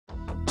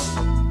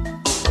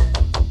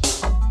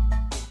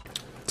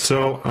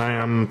So I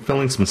am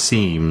filling some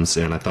seams,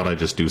 and I thought I'd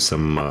just do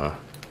some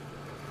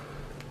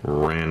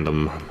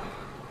random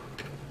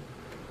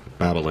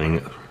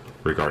babbling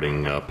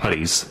regarding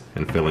putties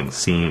and filling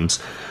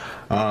seams.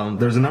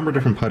 There's a number of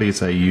different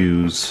putties I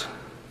use,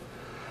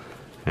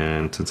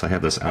 and since I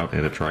have this out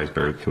and it dries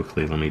very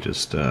quickly, let me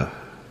just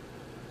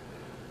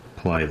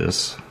apply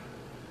this.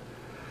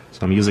 So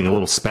I'm using a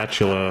little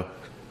spatula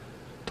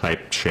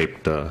type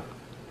shaped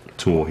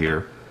tool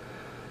here.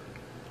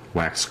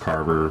 Wax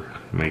carver,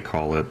 you may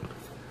call it,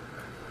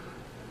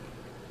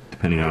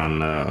 depending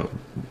on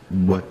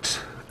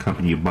what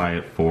company you buy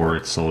it for.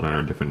 It's sold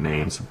under different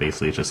names.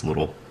 Basically, it's just a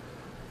little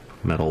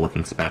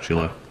metal-looking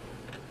spatula,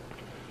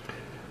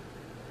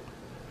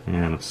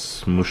 and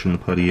it's smooshing the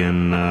putty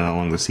in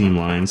along the seam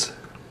lines.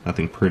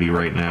 Nothing pretty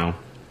right now,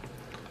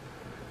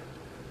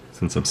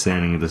 since I'm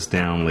sanding this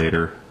down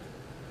later.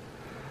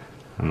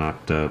 I'm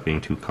not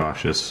being too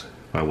cautious.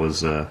 If I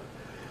was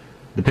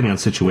depending on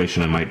the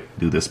situation, I might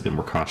do this a bit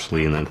more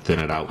cautiously and then thin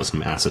it out with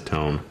some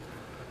acetone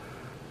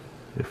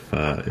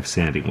if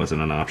sanding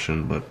wasn't an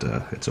option, but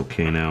it's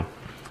okay now.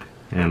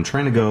 And I'm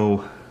trying to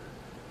go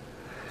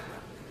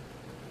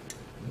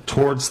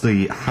towards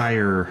the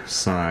higher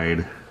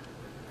side.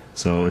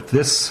 So if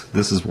this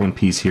is one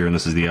piece here and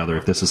this is the other,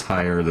 if this is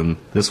higher than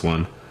this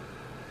one,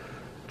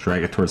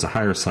 drag it towards the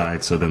higher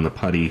side so then the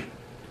putty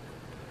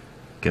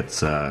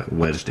gets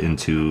wedged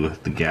into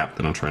the gap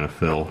that I'm trying to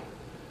fill.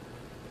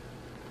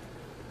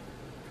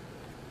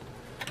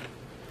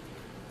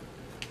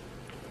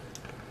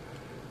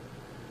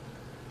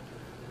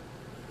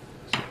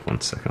 One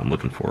second, I'm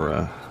looking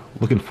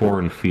for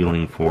and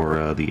feeling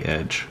for the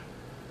edge.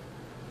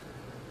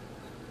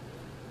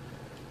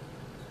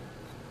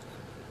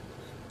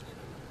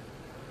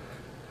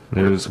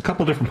 There's a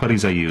couple different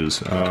putties I use.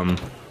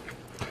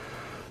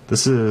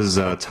 This is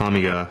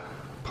Tamiya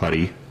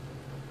putty,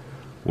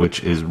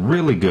 which is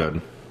really good.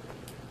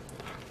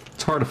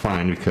 It's hard to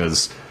find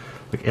because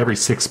like every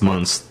 6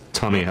 months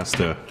Tamiya has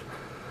to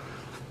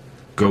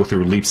go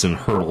through leaps and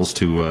hurdles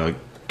to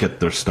get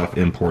their stuff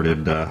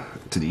imported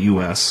to the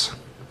US.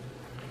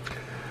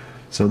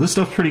 So this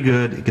stuff's pretty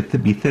good. It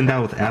can be thinned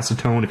out with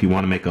acetone if you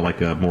want to make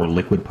a more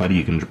liquid putty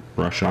you can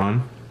brush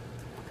on.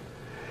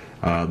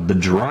 The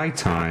dry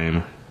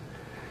time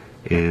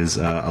is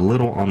a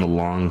little on the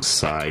long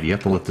side. You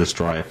have to let this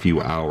dry a few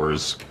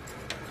hours,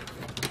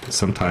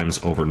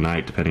 sometimes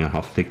overnight depending on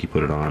how thick you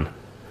put it on,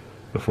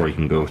 before you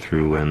can go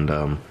through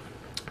and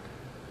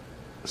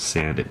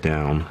sand it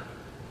down.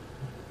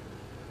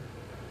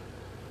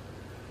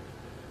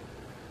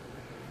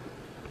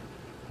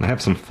 I have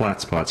some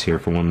flat spots here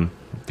for one.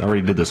 I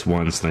already did this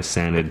once and I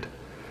sanded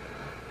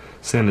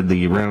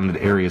the rounded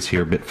areas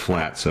here a bit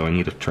flat, so I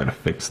need to try to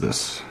fix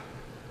this.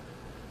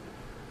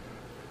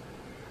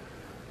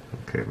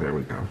 Okay, there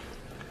we go.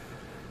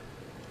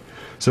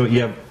 So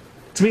yeah,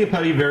 to me a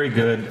putty very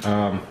good.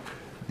 The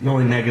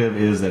only negative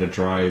is that it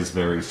dries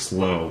very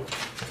slow.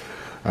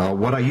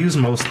 What I use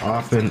most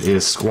often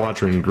is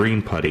Squadron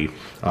green putty.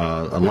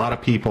 A lot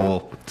of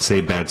people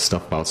say bad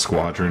stuff about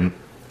Squadron,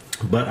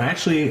 but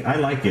actually I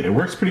like it. It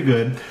works pretty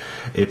good.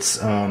 It's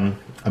a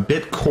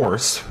bit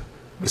coarse,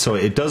 so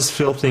it does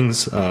fill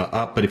things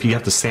up, but if you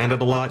have to sand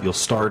it a lot, it'll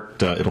start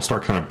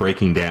kind of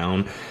breaking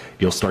down.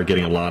 You'll start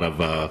getting a lot of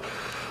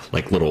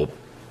like little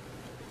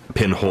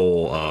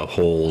pinhole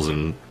holes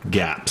and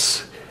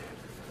gaps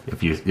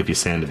if you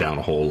sand it down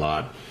a whole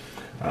lot.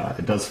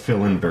 It does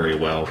fill in very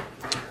well.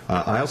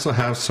 I also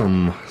have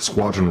some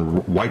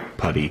Squadron white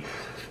putty.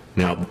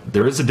 Now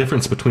there is a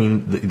difference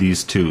between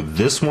these two.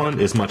 This one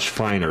is much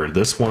finer.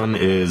 This one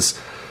is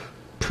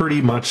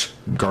pretty much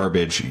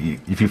garbage.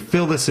 If you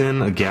fill this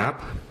in a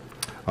gap,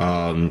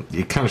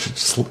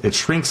 it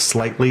shrinks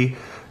slightly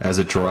as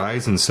it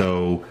dries, and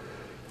so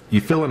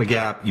you fill in a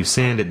gap, you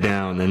sand it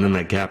down, and then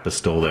that gap is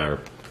still there.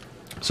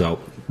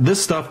 So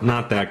this stuff,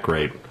 not that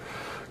great.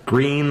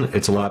 Green,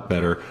 it's a lot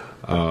better.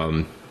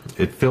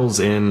 It fills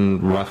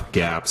in rough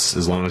gaps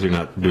as long as you're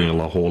not doing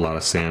a whole lot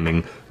of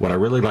sanding. What I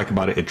really like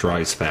about it, it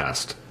dries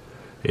fast.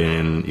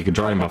 And you can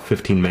dry in about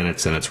 15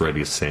 minutes and it's ready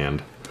to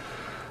sand.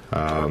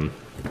 I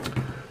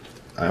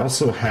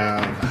also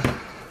have,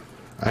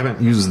 I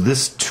haven't used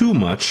this too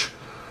much,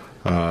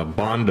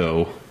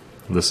 Bondo.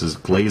 This is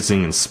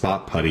glazing and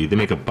spot putty. They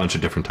make a bunch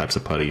of different types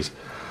of putties.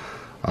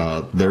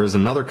 There is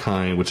another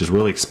kind which is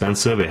really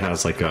expensive. It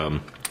has like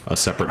a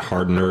separate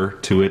hardener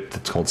to it.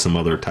 It's called some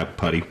other type of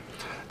putty.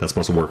 That's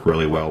supposed to work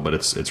really well, but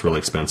it's really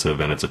expensive,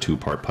 and it's a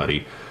 2-part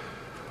putty.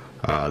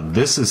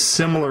 This is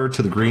similar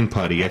to the green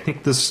putty. I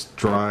think this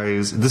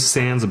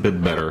sands a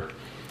bit better.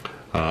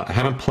 I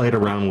haven't played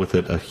around with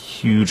it a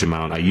huge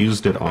amount. I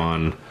used it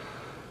on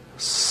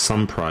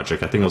some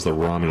project. I think it was the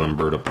Romulan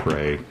Bird of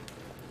Prey.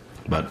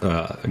 But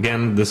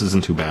again, this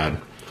isn't too bad.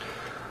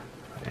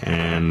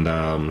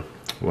 And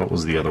what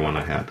was the other one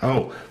I had?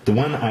 Oh, the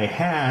one I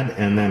had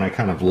and then I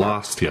kind of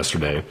lost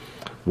yesterday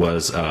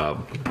was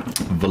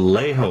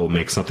Vallejo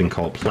makes something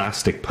called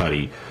plastic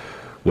putty,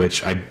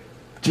 which I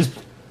just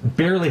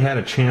barely had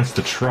a chance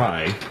to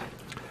try.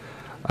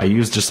 I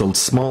used just a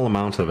small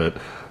amount of it.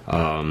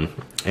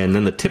 and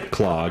then the tip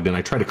clogged, and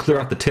I tried to clear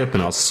out the tip,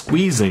 and I was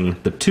squeezing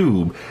the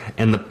tube,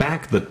 and the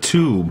back of the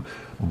tube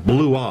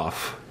blew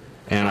off,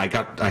 and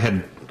I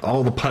had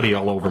all the putty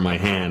all over my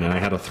hand, and I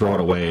had to throw it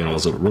away, and I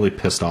was really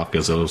pissed off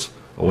because it was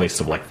a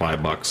waste of like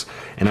 $5,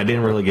 and I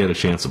didn't really get a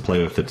chance to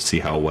play with it to see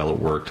how well it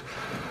worked.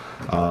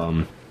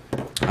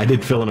 I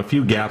did fill in a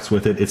few gaps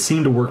with it. It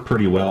seemed to work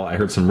pretty well. I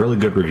heard some really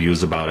good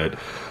reviews about it.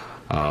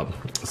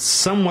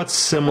 Somewhat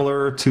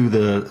similar to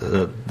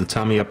the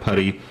Tamiya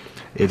putty.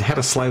 It had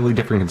a slightly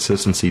different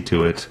consistency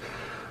to it.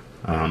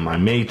 I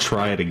may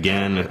try it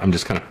again. I'm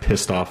just kind of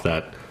pissed off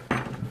that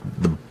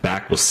the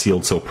back was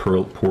sealed so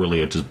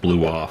poorly it just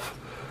blew off.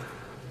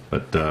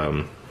 But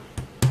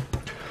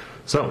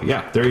so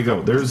yeah, there you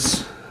go.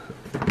 There's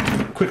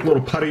a quick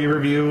little putty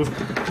review.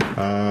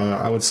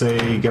 I would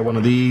say get one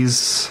of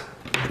these,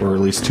 or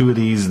at least two of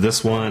these.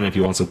 This one, if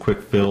you want some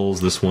quick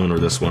fills, this one or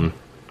this one.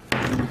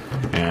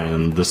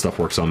 And this stuff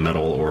works on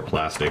metal or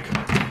plastic.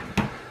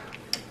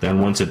 Then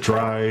once it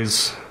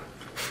dries,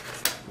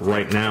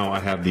 right now I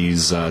have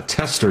these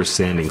tester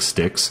sanding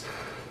sticks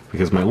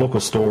because my local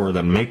store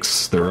that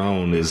makes their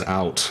own has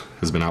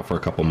been out for a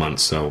couple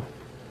months, so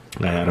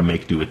I had to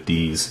make do with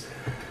these.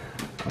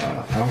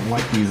 I don't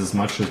like these as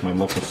much as my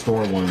local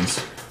store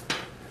ones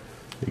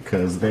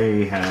because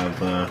they have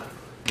the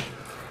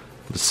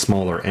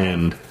smaller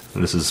end.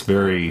 And this is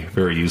very,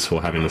 very useful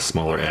having the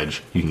smaller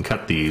edge. You can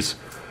cut these.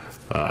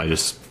 I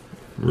just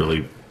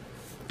really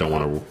don't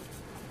want to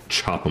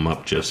chop them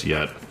up just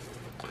yet.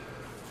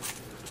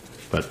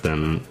 But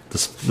then the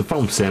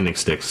foam sanding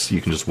sticks,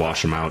 you can just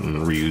wash them out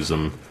and reuse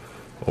them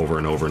over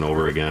and over and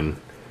over again.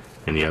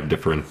 And you have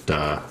different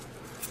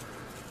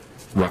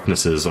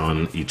roughnesses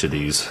on each of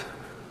these.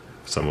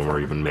 Some of them are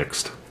even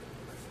mixed.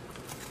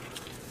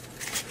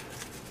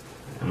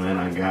 And then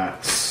I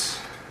got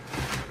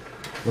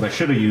what I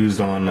should have used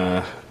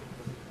on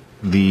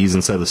these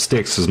instead of the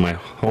sticks is my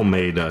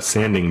homemade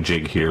sanding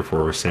jig here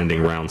for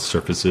sanding round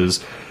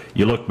surfaces.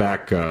 You look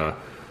back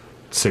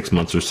 6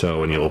 months or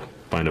so and you'll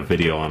find a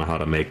video on how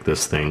to make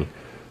this thing.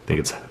 I think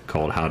it's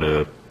called How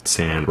to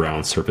Sand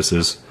Round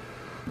Surfaces,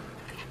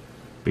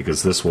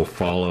 because this will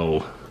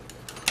follow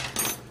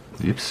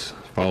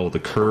the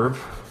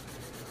curve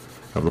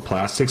of the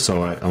plastic,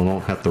 so I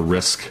don't have to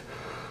risk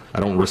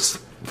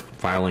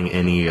filing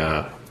any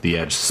the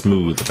edge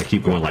smooth. If I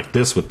keep going like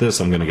this with this,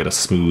 I'm going to get a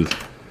smooth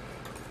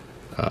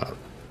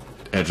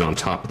edge on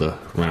top of the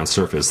round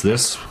surface.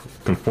 This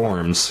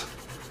conforms,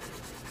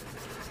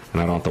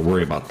 and I don't have to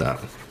worry about that.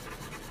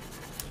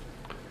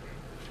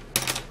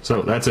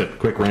 So that's it.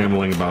 Quick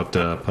rambling about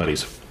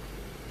putties.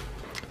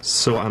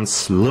 So I'm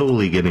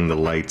slowly getting the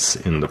lights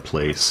into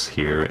place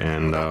here,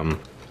 and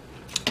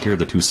here are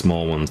the two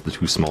small ones, the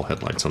two small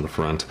headlights on the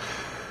front.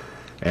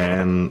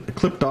 And I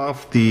clipped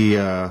off the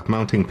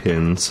mounting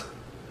pins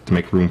to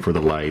make room for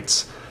the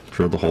lights,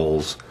 drilled the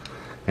holes,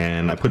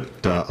 and I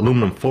put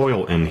aluminum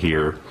foil in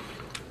here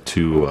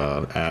to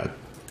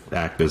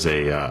act as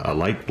a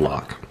light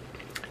block.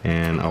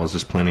 And I was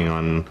just planning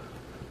on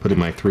putting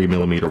my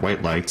 3mm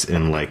white lights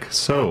in like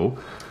so,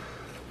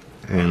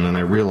 and then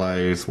I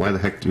realized, why the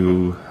heck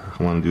do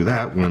I want to do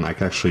that when I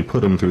can actually put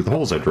them through the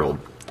holes I drilled?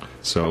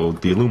 So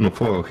the aluminum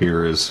foil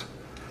here is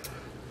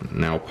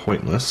now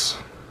pointless,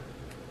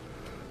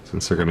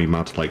 since they're going to be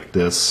mounted like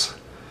this,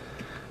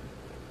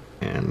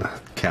 and the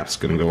cap's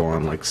going to go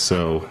on like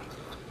so.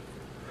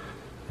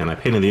 And I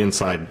painted the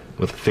inside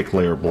with a thick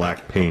layer of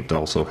black paint to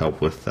also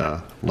help with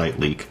light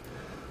leak.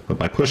 But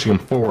by pushing them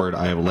forward,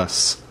 I have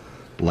less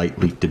light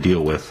leak to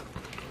deal with.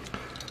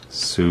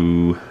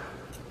 So,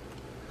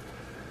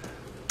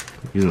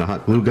 using the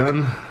hot glue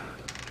gun,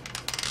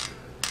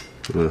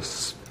 put a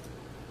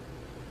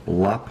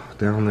slop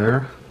down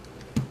there.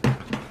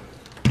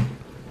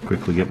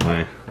 Quickly get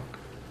my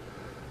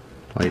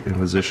light in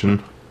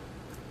position.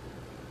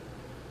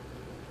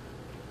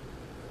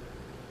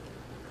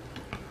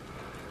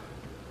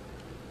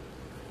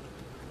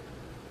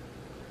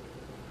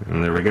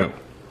 And there we go.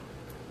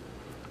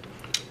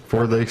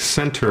 For the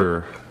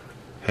center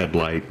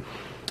headlight,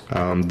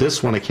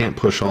 this one I can't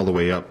push all the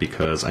way up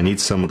because I need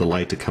some of the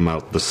light to come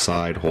out the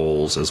side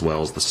holes as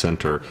well as the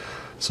center.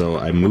 So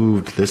I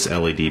moved this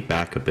LED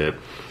back a bit.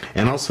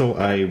 And also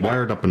I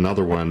wired up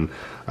another one.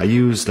 I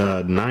used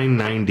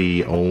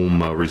 990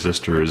 ohm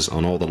resistors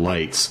on all the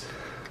lights.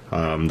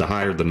 The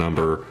higher the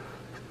number,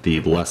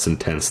 the less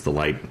intense the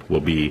light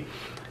will be.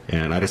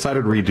 And I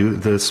decided to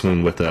redo this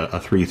one with a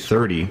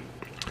 330.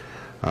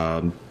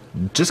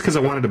 Just because I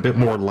wanted a bit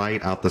more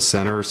light out the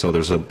center, so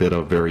there's a bit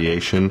of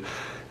variation.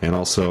 And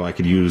also I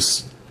could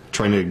use,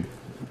 trying to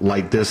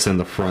light this in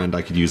the front,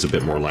 I could use a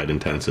bit more light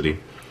intensity.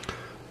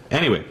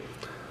 Anyway,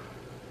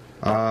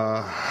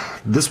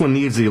 this one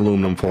needs the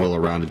aluminum foil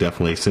around it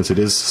definitely, since it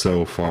is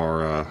so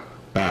far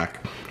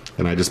back.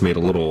 And I just made a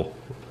little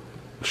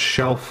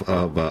shelf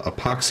of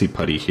epoxy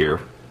putty here.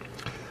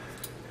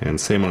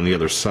 And same on the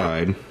other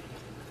side.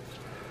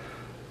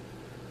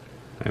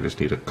 I just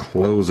need to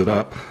close it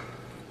up.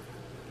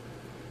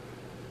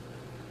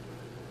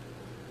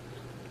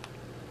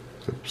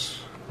 Oops,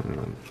 I'm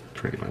going to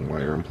trade my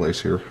wire in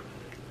place here.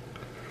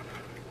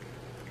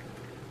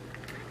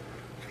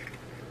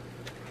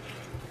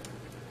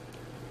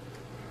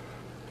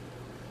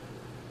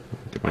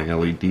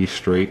 LED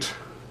straight.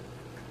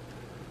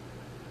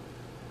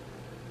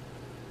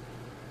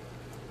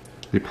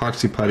 The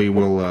epoxy putty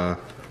will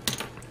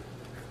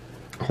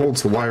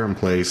holds the wire in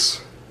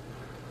place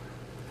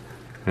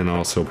and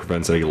also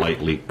prevents any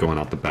light leak going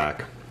out the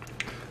back.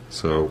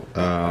 So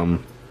now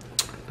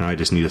I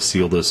just need to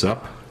seal this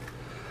up,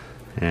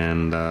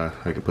 and I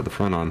can put the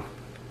front on.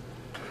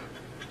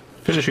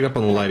 Finishing up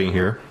on the lighting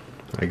here,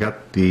 I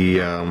got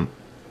the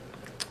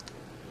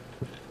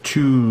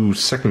 2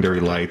 secondary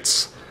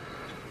lights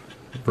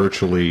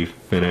virtually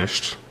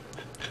finished.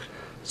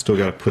 Still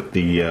got to put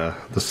the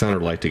center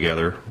light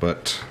together,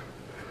 but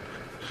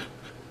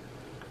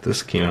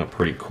this came out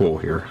pretty cool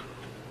here.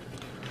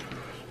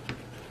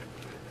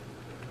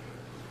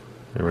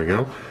 There we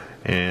go.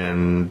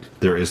 And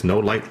there is no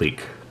light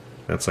leak.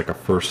 That's like a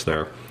first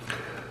there.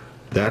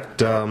 That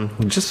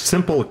just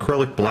simple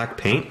acrylic black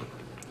paint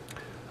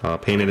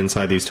painted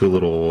inside these 2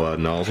 little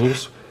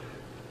nozzles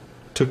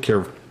took care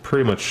of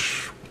pretty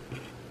much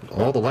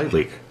all the light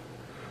leak.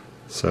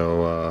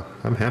 So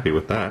I'm happy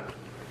with that.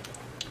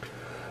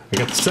 I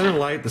got the center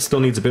light that still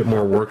needs a bit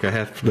more work. I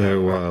have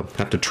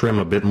to trim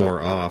a bit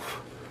more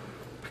off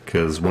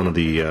because one of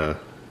the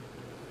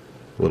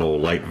little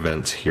light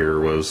vents here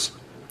was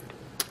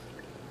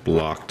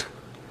blocked.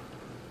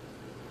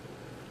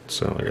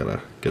 So I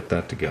gotta get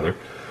that together.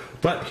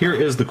 But here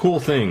is the cool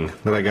thing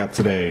that I got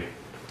today.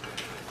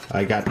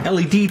 I got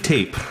LED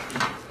tape.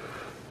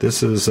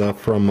 This is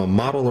from a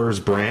Modeler's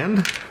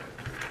brand.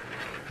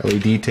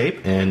 LED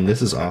tape, and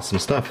this is awesome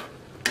stuff.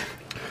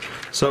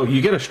 So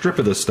you get a strip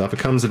of this stuff. It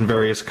comes in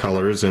various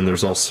colors, and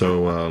there's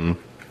also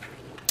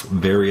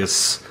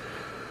various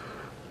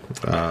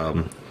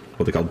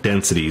what they call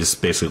densities,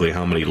 basically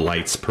how many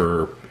lights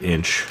per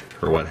inch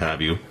or what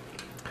have you.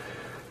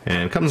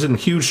 And it comes in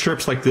huge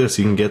strips like this.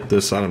 You can get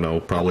this, I don't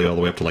know, probably all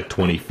the way up to like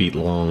 20 feet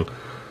long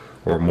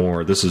or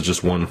more. This is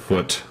just 1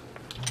 foot.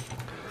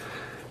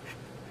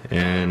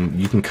 And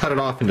you can cut it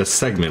off into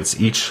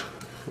segments. Each,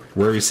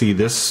 where you see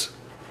this,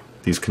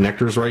 these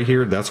connectors right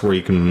here, that's where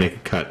you can make a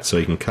cut. So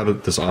you can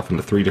cut this off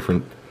into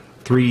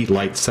 3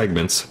 light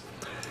segments,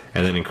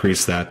 and then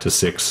increase that to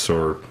 6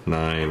 or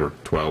 9 or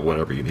 12,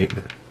 whatever you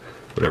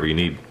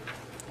need.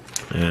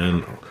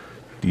 And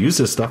to use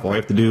this stuff, all you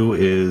have to do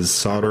is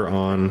solder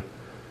on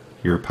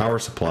your power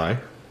supply,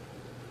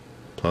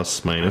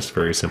 plus minus,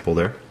 very simple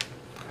there.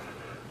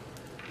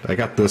 I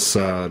got this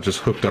just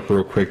hooked up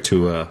real quick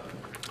to a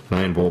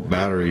 9-volt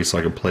battery so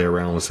I can play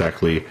around with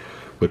exactly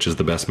which is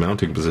the best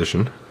mounting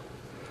position.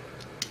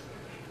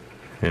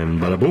 And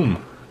bada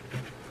boom.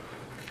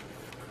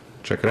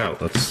 Check it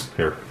out. Let's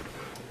here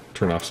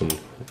turn off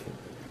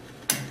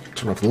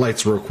the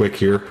lights real quick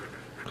here.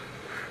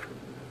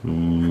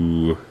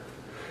 Ooh,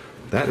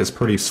 that is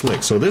pretty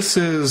slick. So this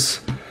is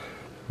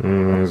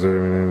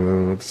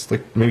it's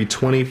like maybe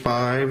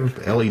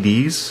 25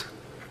 LEDs.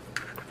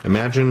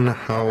 Imagine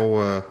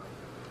how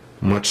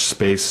much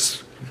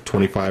space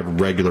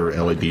 25 regular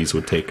LEDs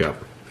would take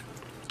up.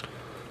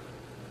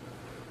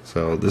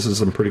 So this is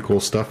some pretty cool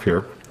stuff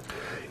here.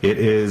 It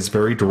is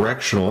very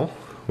directional,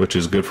 which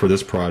is good for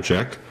this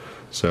project.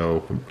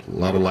 So a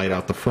lot of light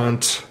out the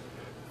front,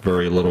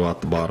 very little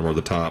out the bottom or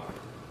the top.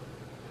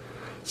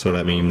 So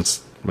that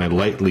means my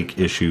light leak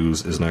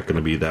issues is not going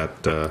to be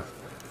that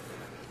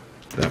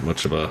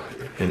much of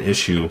an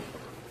issue.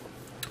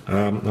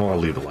 No, I'll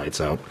leave the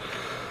lights out.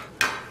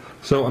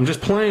 So I'm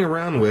just playing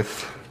around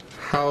with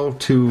how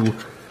to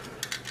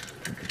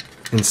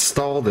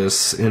install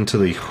this into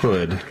the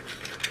hood.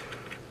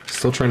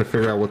 Still trying to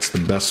figure out what's the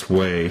best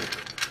way.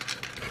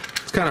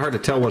 It's kind of hard to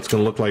tell what it's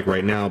going to look like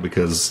right now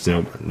because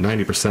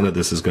 90% of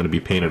this is going to be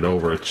painted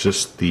over. It's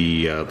just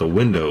the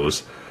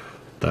windows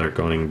that are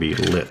going to be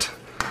lit.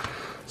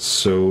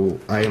 So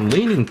I am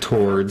leaning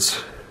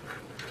towards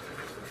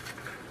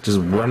just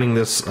running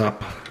this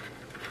up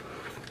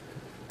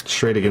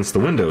straight against the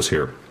windows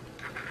here.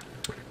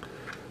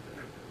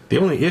 The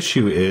only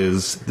issue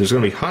is there's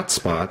going to be hot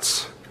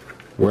spots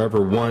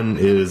wherever one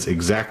is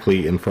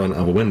exactly in front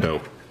of a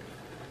window.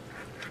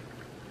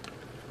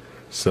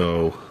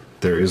 So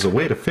there is a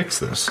way to fix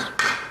this.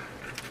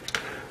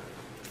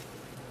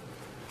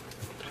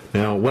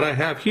 Now what I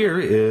have here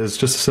is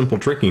just a simple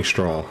drinking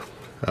straw.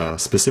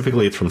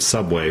 Specifically it's from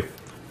Subway.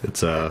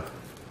 It's a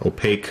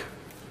opaque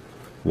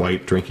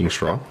white drinking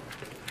straw.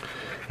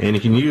 And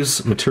you can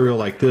use material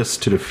like this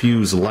to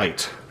diffuse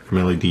light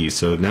from LEDs.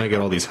 So now I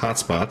got all these hot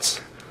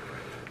spots.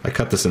 I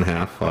cut this in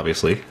half,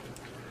 obviously.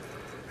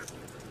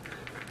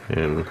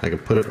 And I can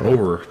put it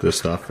over this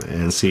stuff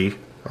and see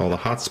all the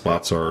hot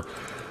spots are,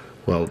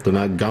 well, they're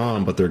not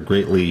gone, but they're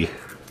greatly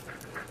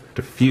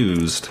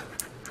diffused.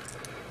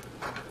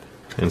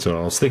 And so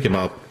I was thinking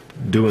about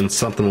doing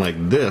something like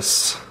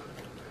this,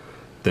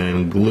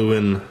 then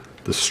gluing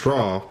the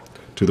straw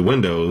to the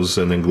windows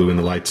and then gluing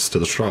the lights to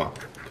the straw.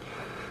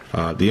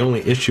 The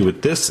only issue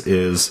with this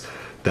is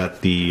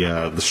that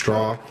the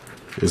straw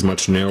is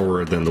much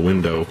narrower than the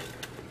window,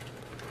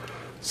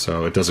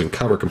 so it doesn't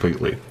cover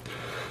completely.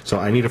 So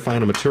I need to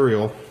find a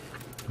material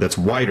that's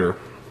wider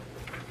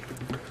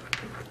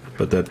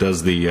but that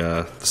does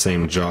the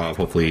same job.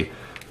 Hopefully,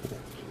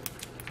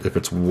 if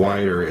it's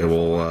wider, it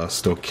will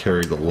still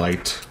carry the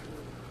light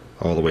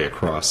all the way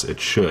across. It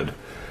should.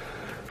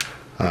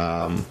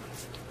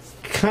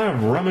 Kind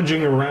of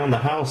rummaging around the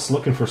house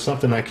looking for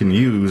something I can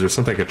use or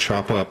something I could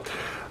chop up.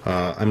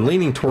 I'm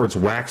leaning towards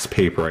wax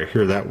paper. I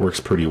hear that works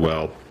pretty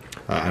well.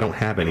 I don't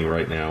have any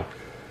right now,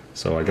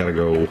 so I gotta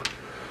go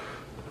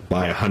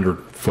buy a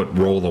 100-foot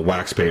roll of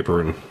wax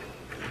paper and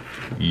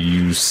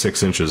use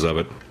 6 inches of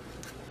it.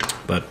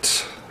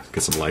 But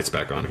get some lights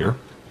back on here.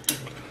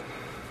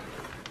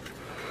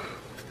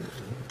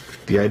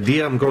 The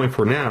idea I'm going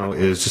for now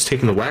is just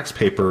taking the wax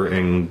paper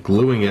and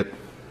gluing it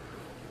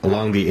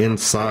along the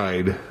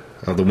inside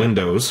of the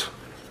windows,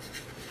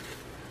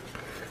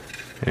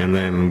 and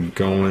then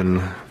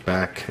going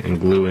back and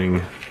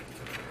gluing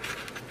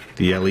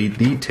the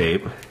LED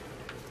tape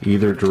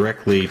either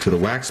directly to the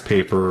wax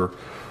paper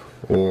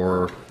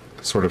or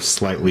sort of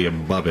slightly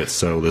above it,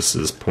 so this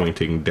is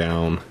pointing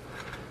down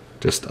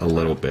just a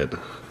little bit.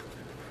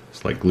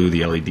 It's like glue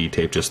the LED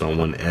tape just on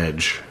one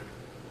edge,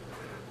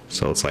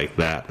 so it's like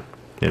that,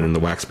 and then the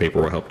wax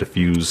paper will help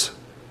diffuse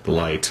the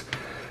light.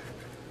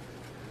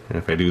 And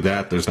if I do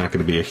that, there's not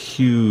going to be a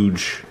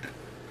huge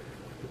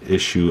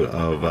issue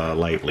of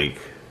light leak.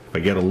 If I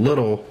get a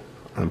little,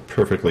 I'm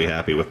perfectly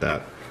happy with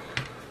that.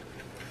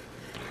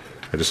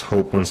 I just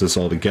hope once it's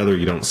all together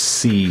you don't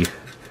see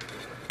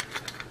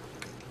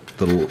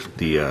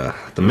the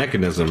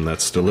mechanism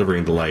that's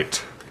delivering the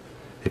light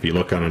if you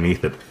look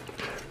underneath it.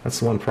 That's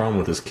the one problem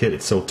with this kit.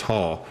 It's so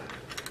tall.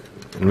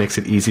 It makes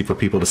it easy for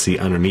people to see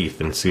underneath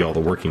and see all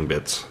the working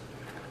bits,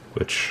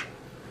 which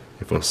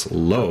if it was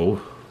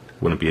low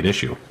wouldn't be an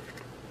issue.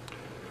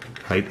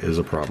 Height is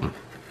a problem.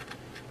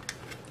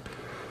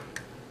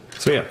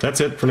 So yeah,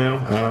 that's it for now.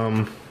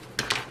 I'm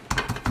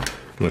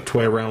going to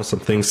toy around with some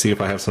things, see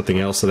if I have something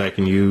else that I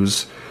can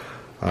use.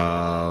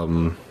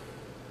 Sorry,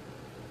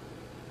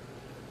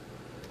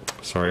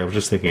 I was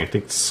just thinking, I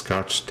think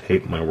Scotch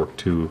tape might work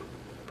too,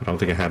 but I don't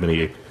think I have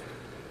any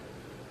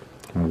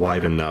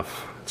wide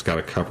enough. It's got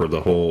to cover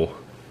the whole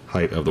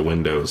height of the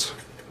windows.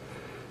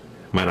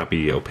 Might not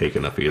be opaque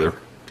enough either.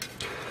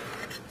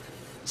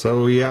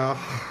 So yeah,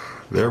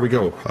 there we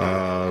go.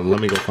 Let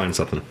me go find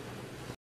something.